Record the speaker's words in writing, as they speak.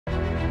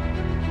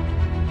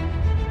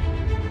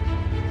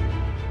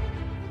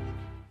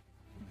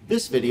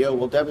This video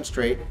will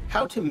demonstrate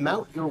how to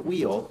mount your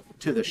wheel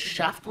to the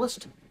shaftless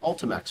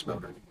UlteMAX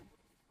motor.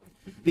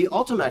 The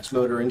UlteMAX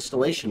motor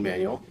installation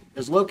manual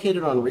is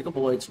located on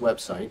Regal's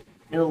website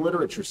in the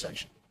literature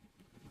section.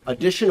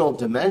 Additional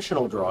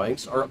dimensional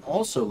drawings are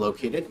also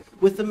located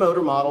with the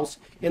motor models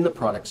in the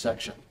product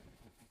section.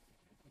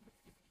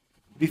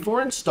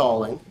 Before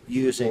installing,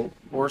 using,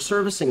 or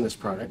servicing this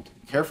product,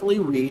 carefully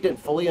read and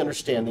fully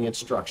understand the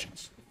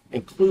instructions,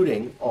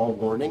 including all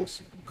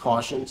warnings,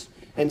 cautions,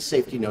 and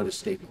safety notice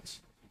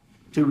statements.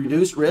 To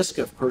reduce risk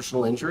of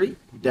personal injury,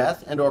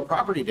 death, and/or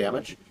property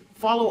damage,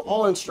 follow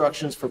all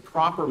instructions for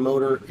proper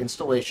motor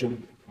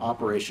installation,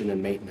 operation,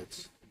 and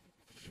maintenance.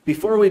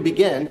 Before we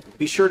begin,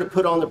 be sure to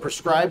put on the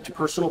prescribed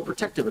personal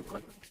protective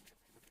equipment.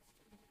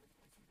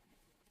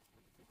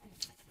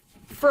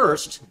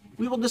 First,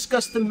 we will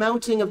discuss the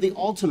mounting of the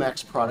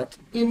UlteMAX product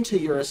into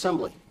your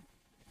assembly.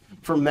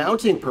 For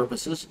mounting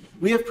purposes,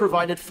 we have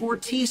provided 4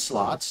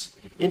 T-slots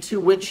into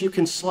which you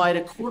can slide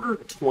a quarter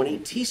 20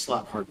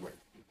 T-slot hardware.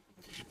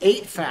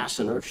 8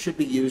 fasteners should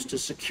be used to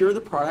secure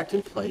the product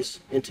in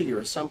place into your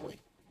assembly.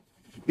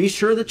 Be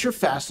sure that your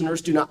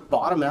fasteners do not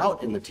bottom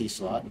out in the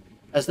T-slot,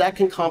 as that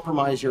can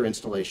compromise your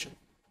installation.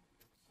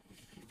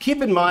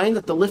 Keep in mind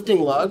that the lifting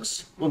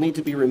lugs will need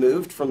to be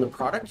removed from the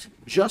product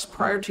just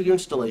prior to your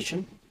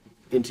installation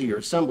into your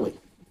assembly.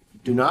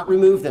 Do not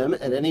remove them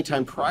at any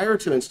time prior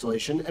to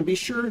installation, and be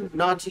sure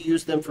not to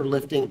use them for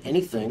lifting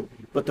anything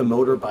but the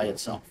motor by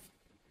itself.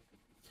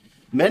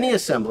 Many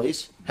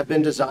assemblies have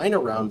been designed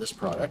around this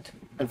product,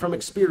 and from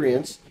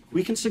experience,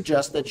 we can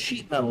suggest that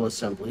sheet metal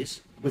assemblies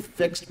with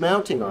fixed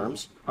mounting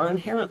arms are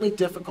inherently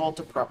difficult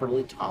to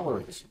properly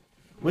tolerate,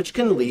 which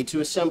can lead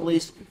to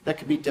assemblies that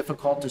can be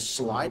difficult to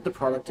slide the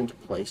product into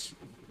place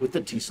with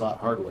the T-slot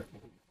hardware.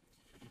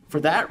 For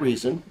that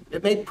reason,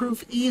 it may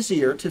prove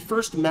easier to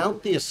first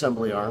mount the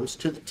assembly arms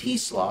to the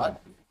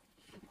T-slot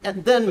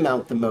and then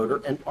mount the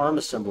motor and arm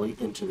assembly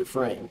into the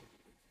frame.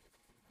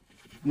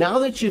 Now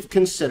that you've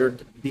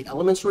considered the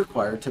elements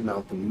required to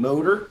mount the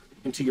motor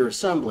into your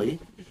assembly,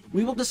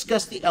 we will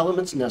discuss the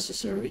elements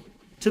necessary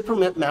to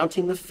permit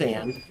mounting the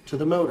fan to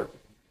the motor.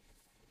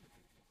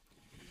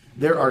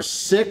 There are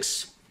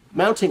 6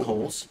 mounting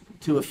holes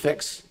to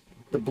affix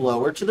the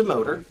blower to the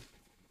motor.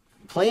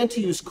 Plan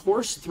to use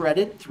coarse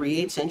threaded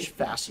 3/8"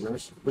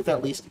 fasteners with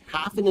at least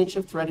 ½ inch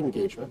of thread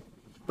engagement,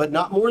 but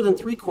not more than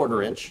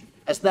 3/4 inch,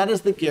 as that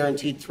is the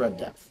guaranteed thread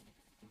depth.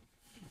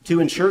 To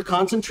ensure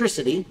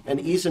concentricity and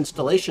ease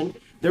installation,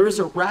 there is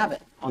a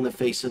rabbet on the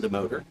face of the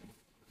motor.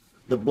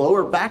 The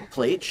blower back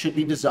plate should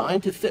be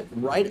designed to fit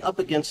right up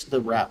against the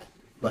rabbet,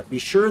 but be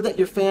sure that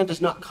your fan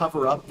does not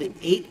cover up the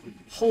 8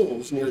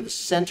 holes near the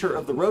center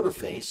of the rotor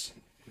face.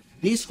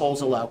 These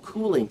holes allow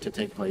cooling to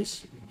take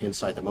place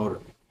inside the motor.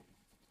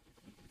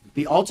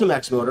 The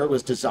UlteMAX motor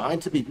was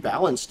designed to be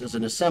balanced as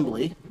an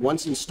assembly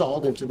once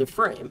installed into the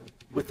frame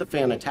with the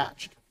fan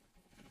attached.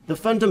 The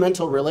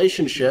fundamental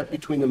relationship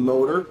between the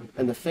motor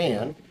and the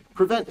fan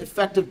prevent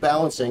effective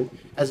balancing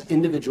as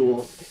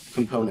individual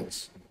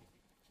components.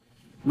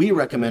 We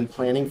recommend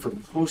planning for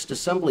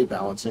post-assembly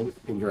balancing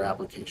in your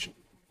application.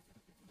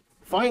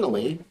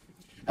 Finally,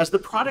 as the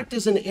product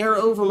is an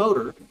air-over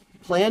motor,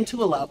 plan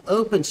to allow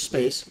open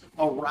space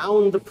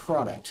around the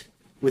product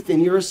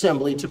within your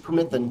assembly to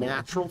permit the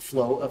natural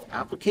flow of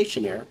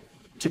application air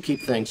to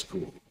keep things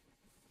cool.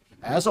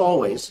 As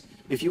always,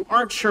 if you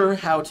aren't sure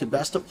how to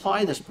best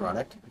apply this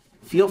product,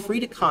 feel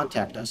free to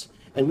contact us,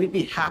 and we'd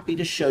be happy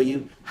to show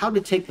you how to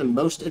take the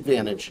most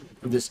advantage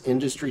of this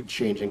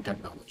industry-changing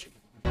technology.